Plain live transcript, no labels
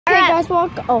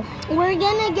walk. Oh, we're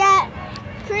gonna get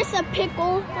Chris a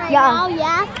pickle right now.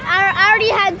 Yeah. I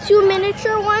already had 2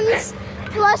 miniature ones,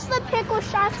 plus the pickle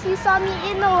shots you saw me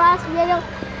in the last video.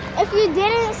 If you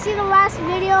didn't see the last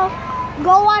video,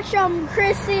 go watch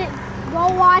Chris. Go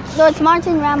watch. No, it's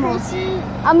Martin Ramos.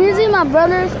 I'm using my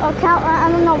brother's account. I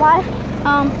don't know why.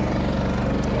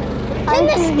 Can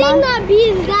this thing not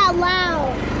be that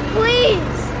loud?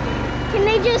 Please. Can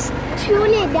they just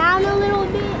tune it down a little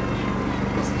bit?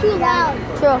 It's too loud.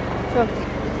 True.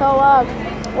 So,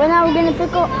 when are we gonna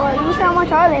pickle? You said how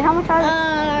much are they? How much are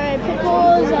they?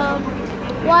 Pickles.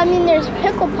 Well, I mean, there's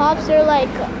pickle pops. They're like,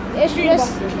 it's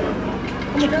just.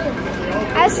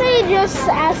 I say just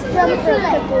ask them for a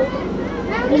pickle.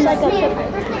 Just like a pickle.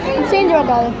 I'm saying $0.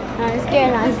 It's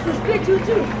very nice. It's good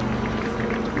too.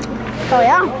 So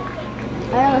yeah,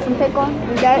 I got some pickle.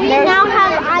 We now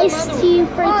have iced tea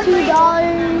for $2.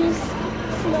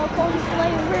 Snow cone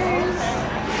flavors.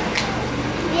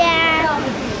 Yeah.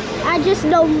 I just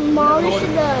demolished the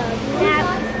map.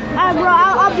 Alright, bro.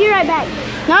 I'll be right back.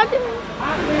 Nothing.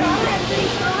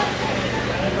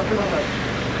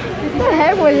 What the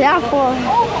heck was that for?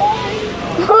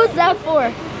 What was that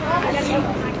for?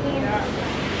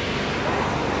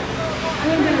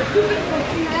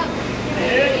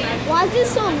 Why is it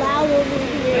so loud over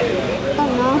here? I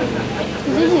don't know.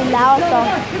 It's usually loud, so.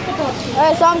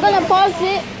 Alright, so I'm gonna pause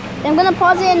it. I'm gonna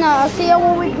pause it and see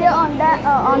what we get on that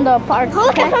on the parts.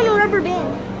 Look, I found a rubber band.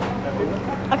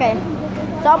 Okay.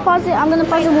 So I'll pause it. I'm gonna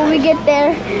pause it when we get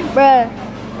there, bruh.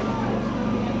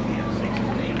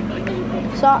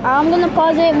 So I'm gonna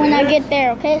pause it when I get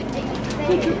there, okay?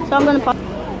 So I'm gonna pause.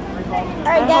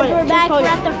 Alright guys, we're back. We're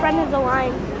at the front of the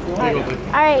line.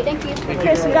 Alright, thank you.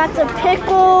 Chris, we got some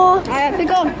pickle. Alright,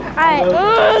 pickle. Alright,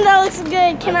 that looks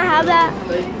good. Can I have that?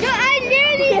 Dude, I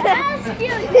literally asked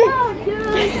you. No,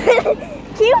 dude.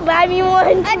 Can you buy me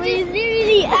one, please? I just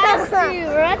literally asked you.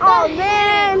 Oh,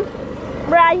 man.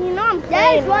 Bruh, you know I'm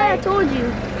playing. That's why I told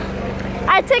you.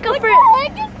 I take a first. What the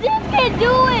heck is this kid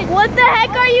doing? What the heck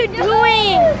are you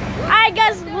doing? Alright,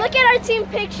 guys, look at our team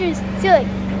pictures. See, look.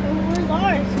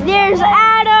 There's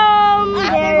Adam.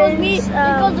 There's me.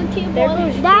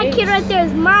 That kid right there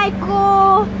is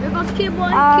Michael. There goes Kid Boy.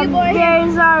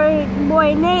 There's our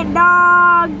boy Nate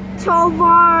Dog,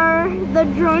 Tovar, the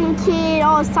drunk kid.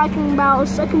 Always talking about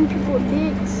sucking people's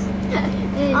dicks.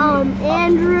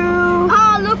 Andrew.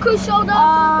 Ah, look who showed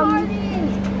up.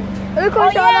 Look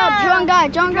who showed up.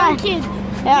 Drunk guy. Kid.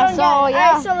 Yeah. So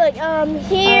yeah. Alright, so look.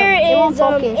 Here is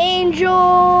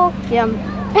Angel. Yeah.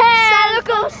 Hey, look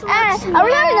are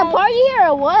we having a party here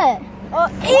or what?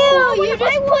 Ew, you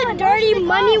just put dirty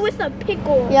money with a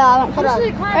pickle. Yeah, I don't put up.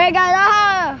 Alright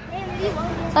guys,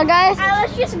 so guys,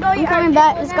 let's just go. I'm coming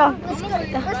back. Let's go.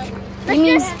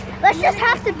 Let's just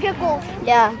half the pickle.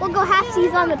 Yeah. We'll go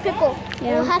half-seas on the pickle.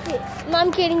 Yeah. We'll half it. No,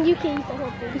 I'm kidding. You can eat the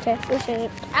whole thing. Okay, we'll share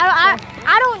it. I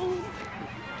don't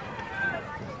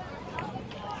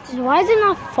eat. Why is it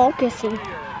not focusing?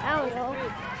 I don't know.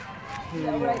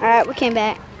 Alright, we came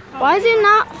back. Why is it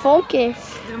not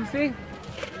focused?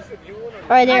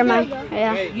 Alright, there, mine.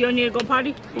 Yeah. Hey, you don't need to go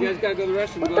potty? You guys gotta go to the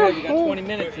restroom. Go ahead. You got 20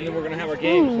 minutes and then we're gonna have our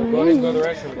game. So go ahead and go to the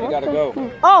restroom. You gotta go.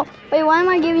 Oh, wait, why am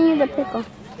I giving you the pickle?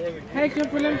 Hey,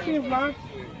 let me see the vlog.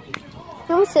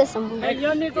 Don't say something. Hey, you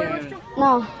don't need to go to the restroom?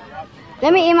 No.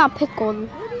 Let me eat my pickle.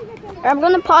 I'm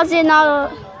gonna pause it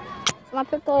now. My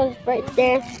pickle is right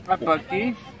there. Hi,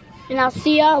 Bucky. And I'll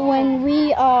see ya when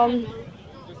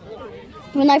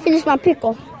I finish my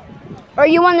pickle. Or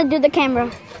you want to do the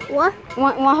camera? What?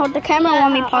 Want to hold the camera or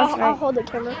want me to pause it? I'll hold the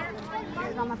camera.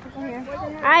 I got my pickle here.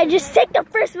 Alright, just take the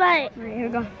first bite. Alright, here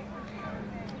we go.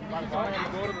 I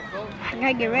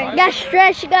gotta get ready. You gotta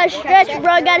stretch,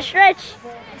 bro. You gotta stretch.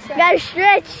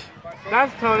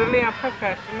 That's totally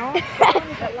unprofessional.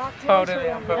 Totally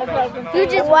unprofessional.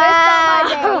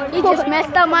 You just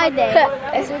messed up my day.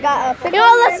 So we got a pickle.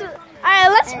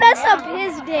 Let's mess up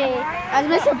his day. Let's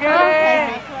mess up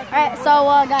Alright, so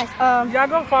guys, y'all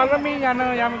go follow me. Y'all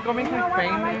know y'all go make me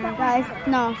famous. Guys,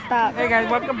 no, stop. Hey guys,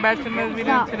 welcome back to this video.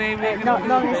 No, Today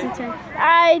don't listen to me.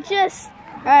 Alright, guys, so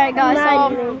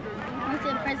what's the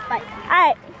first bite?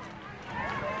 Alright.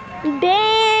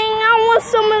 Dang, I want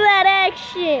some of that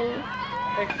action.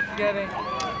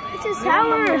 It's too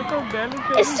sour.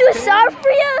 It's too sour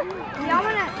for you? Y'all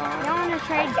wanna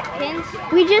trade pins?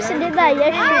 We just did that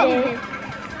yesterday.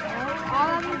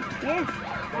 Yes.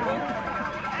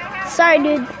 Sorry,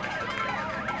 dude.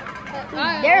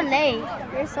 They're late.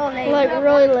 They're so late. Like,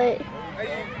 really late.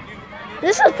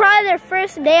 This is probably their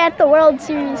first day at the World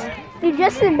Series. Dude,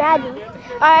 just imagine.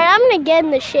 Alright, I'm gonna get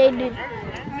in the shade, dude.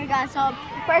 Alright, guys, so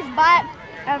first bite,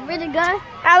 really good.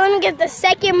 Alright, let me get the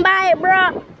second bite,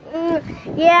 bro.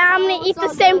 Yeah, I'm gonna eat the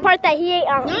same part that he ate.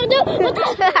 No, dude.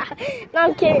 No,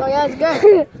 I'm kidding. Oh yeah, it's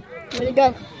good. Really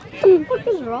good. What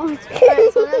is wrong?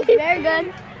 Alright, so that's very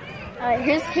good. Alright,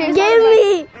 here's Give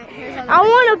me. I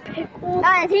want a pickle.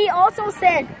 Alright, he also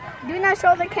said, do not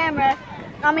show the camera.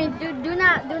 I mean, do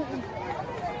not.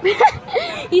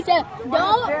 He said,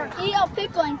 don't eat a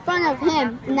pickle in front of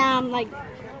him. Now I'm like,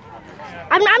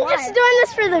 I'm just doing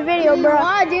this for the video, bro.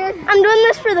 Why, dude? I'm doing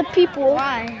this for the people.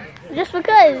 Why? Just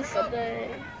because.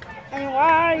 And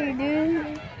why are you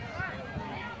doing?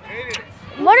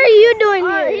 What are you doing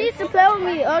here? He used to play with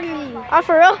me ugly. Oh,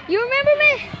 for real? You remember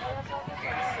me?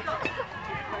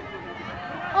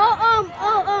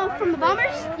 From the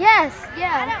Bombers? Yes.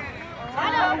 Yeah. I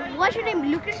know. What's your name,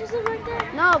 Lucas or something like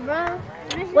that? No, bro.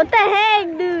 What the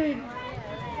heck, dude?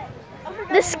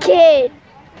 This kid.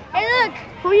 Hey, look.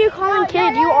 Who are you calling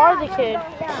kid? You are the kid.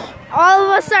 All of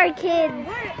us are kids.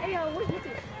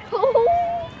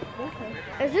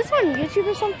 Is this on YouTube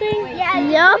or something? Yeah,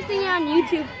 yep. He's posting it on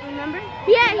YouTube, remember?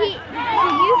 Yeah,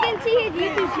 you can see his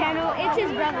YouTube channel. It's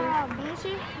his brother.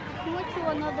 He went to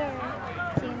another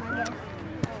team, I guess.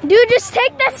 Dude, just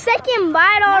take the second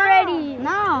bite already.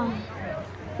 No.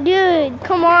 Dude,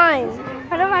 come on.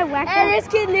 How do I whack And this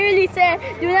kid literally said,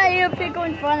 do not eat a pickle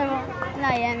in front of him. No,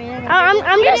 yeah, I mean.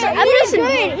 I'm just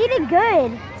good. Eat it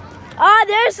good. Oh,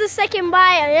 there's the second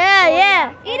bite.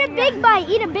 Yeah. Eat a big bite.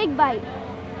 Eat a big bite.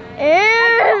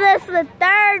 That's the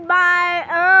third bite.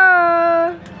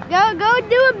 Go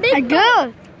do a big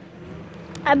bite.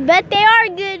 I bet they are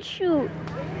good, shoot.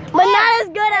 But not as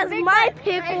good as my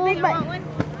pickle. Big But one.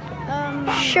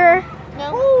 sure.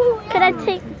 No. Could I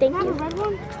take? Thank you. Red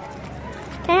one?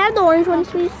 Can I have the orange one,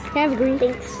 please? Can I have the green?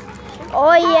 Thanks.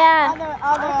 Oh yeah.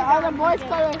 All the boys'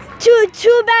 colors.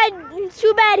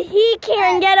 Too bad he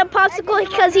can't get a popsicle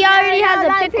because he already has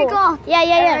a pickle.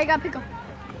 Yeah. I got pickle.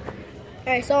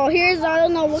 Alright, so here's, I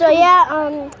don't know what. So yeah,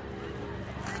 alright,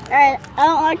 I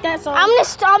don't like that, so. I'm gonna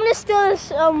steal this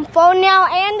phone now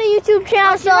and the YouTube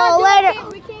channel. So later.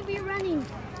 We can't be running.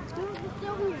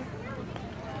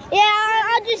 Yeah,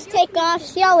 I'll just take off.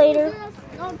 See y'all later.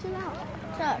 No, chill out.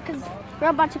 Because we're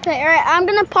about to play. Alright, I'm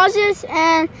gonna pause this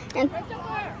and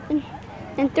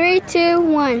 3, 2,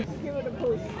 1.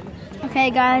 Okay,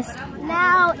 guys.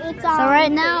 Now it's on. So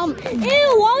right now, Ew,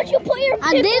 why would you put your pickle?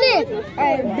 I did it.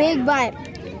 Alright, big bite.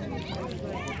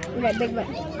 Okay, big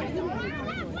bite.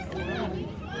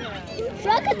 So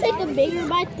I could take a bigger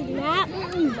bite than that.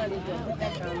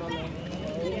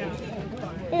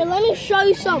 Here, let me show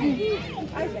you something.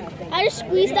 I just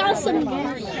squeezed out some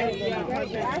juice.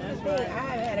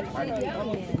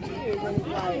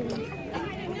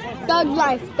 Thug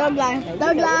life.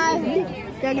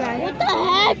 What the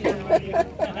heck?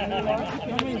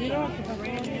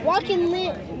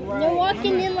 They're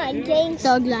walking in like gangs.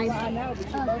 Thug life.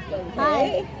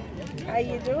 Hi. How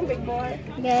you doing, big boy?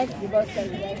 Good.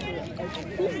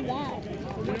 Who's that?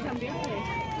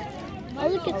 Oh,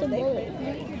 look, it's a bullet.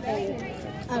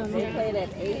 I don't know. Played at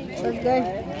 8. So it's good.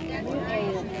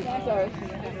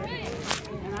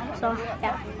 So,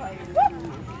 yeah.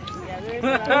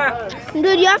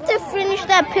 Dude, you have to finish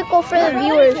that pickle for the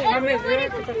viewers.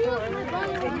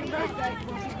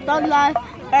 Thug life.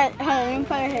 Alright, hold on, let me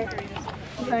put it here.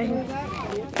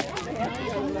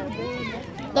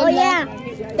 Oh yeah,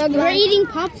 We're eating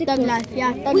popsicles. Thug life,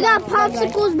 yeah. we got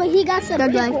popsicles, but he got some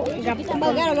Thug life. pickles.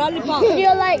 I got a lollipop.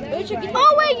 You're like,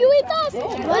 oh wait, you eat those?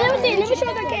 Well, let me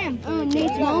show the cam.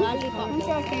 Nate's mom. Let me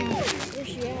show the cam.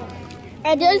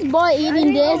 Hey, this boy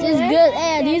eating this is good.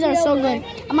 Hey, these are so good.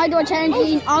 I might do a challenge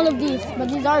eating all of these, but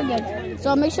these are good.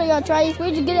 So make sure y'all try these.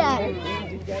 Where'd you get it at?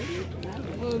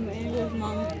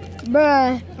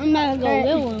 Bruh. I'm not gonna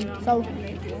go with one. So,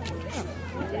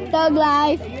 thug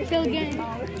life. Still getting it.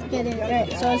 Right,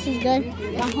 so this is good.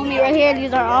 My homie right here.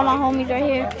 These are all my homies right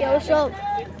here. Yo, what's up?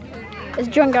 It's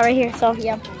drunk right here, so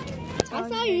yeah. I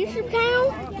saw your YouTube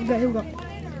channel. Here we go.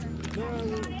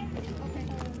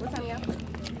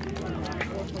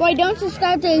 Boy, don't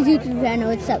subscribe to his YouTube channel.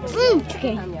 It sucks.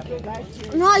 Okay.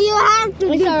 No, you have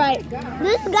to. It's alright.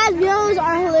 This guy's videos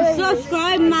are hilarious.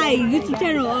 Subscribe my YouTube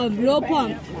channel, Blow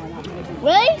Pump.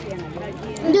 Really?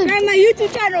 Subscribe my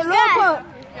YouTube channel, Blow Pump.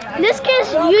 This kid's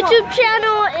YouTube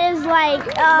channel is like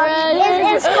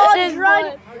it's called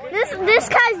Drunk. This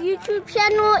guy's YouTube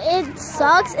channel, it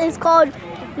sucks. It's called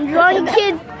Drunk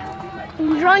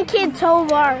Kid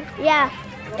Tovar. Yeah,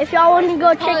 if y'all want to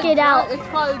go check it out. It's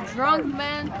called Drunk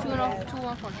Man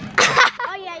 214.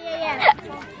 Oh yeah.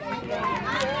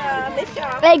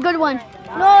 Hey, good one.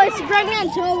 No, it's Drunk Man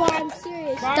Tovar. I'm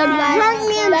serious. Thug life. Drunk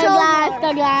Man Thug Tovar. life.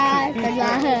 Thug life. Thug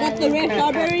life. That's the red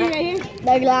strawberry right here.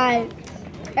 Thug life.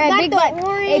 Hey, Got big the bite.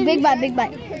 orange. Hey, big bite. Big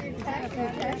bite.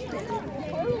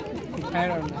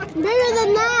 Bigger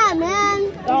than that, man.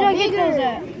 Oh, bigger.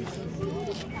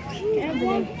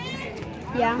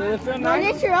 Yeah. Does it feel No, nice?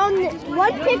 get your own.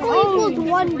 One pickle equals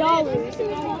 $1.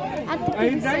 Are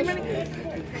you diving?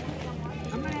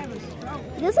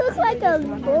 This looks like a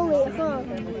bullet, huh?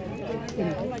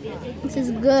 This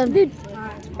is good. Dude,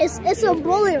 it's a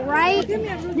bullet, right?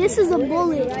 This is a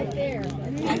bullet.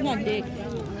 That's not dick.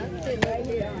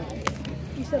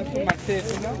 My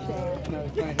tits, you know? No,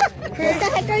 it's fine. What the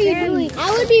heck are you doing?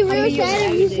 I would be real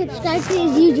sad if you subscribe to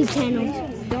his YouTube channel.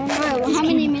 Don't worry. How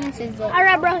many minutes is it?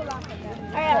 Alright, bro.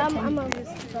 Alright, I'm on this.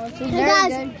 Hey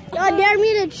guys, y'all dare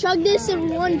me to chug this in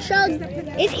one chug?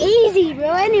 It's easy,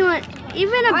 bro. Anyone,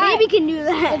 even a baby can do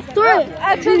that. Throw it.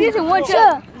 I took this in one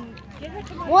chug.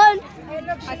 One.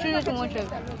 I took this in one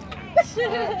chug.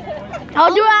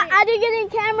 I'll do it. I didn't get in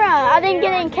camera. I didn't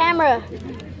get in camera.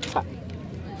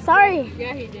 Sorry.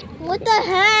 Yeah, he did. What the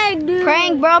heck, dude?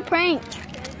 Prank, bro. Prank.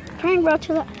 Prank, bro.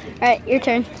 Chill out. All right, your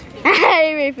turn.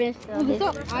 I already finished.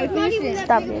 I finished it.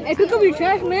 Stop it. Hey, pick up your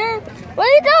trash, man. What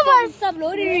are you doing, boss? Stop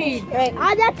loading it. Right.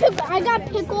 I got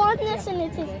pickle on this and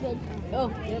it tastes good. Oh,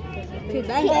 okay,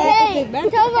 back. Hey, Okay, back.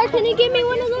 Tova, can you give me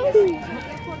one of those?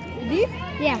 These?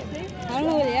 Yeah. I don't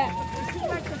know where they at.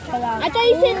 I thought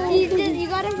you said you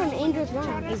got them from Angel's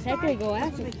mom. Exactly, go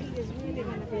after.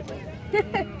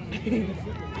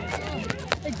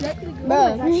 Bro.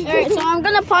 Alright, so I'm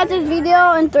gonna pause this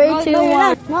video in 3, 2,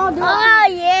 1. Oh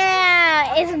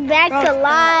yeah, it's back to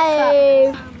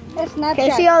life. That's not Okay,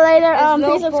 see you later.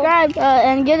 Please subscribe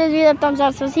and give this video a thumbs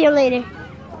up. So see you later.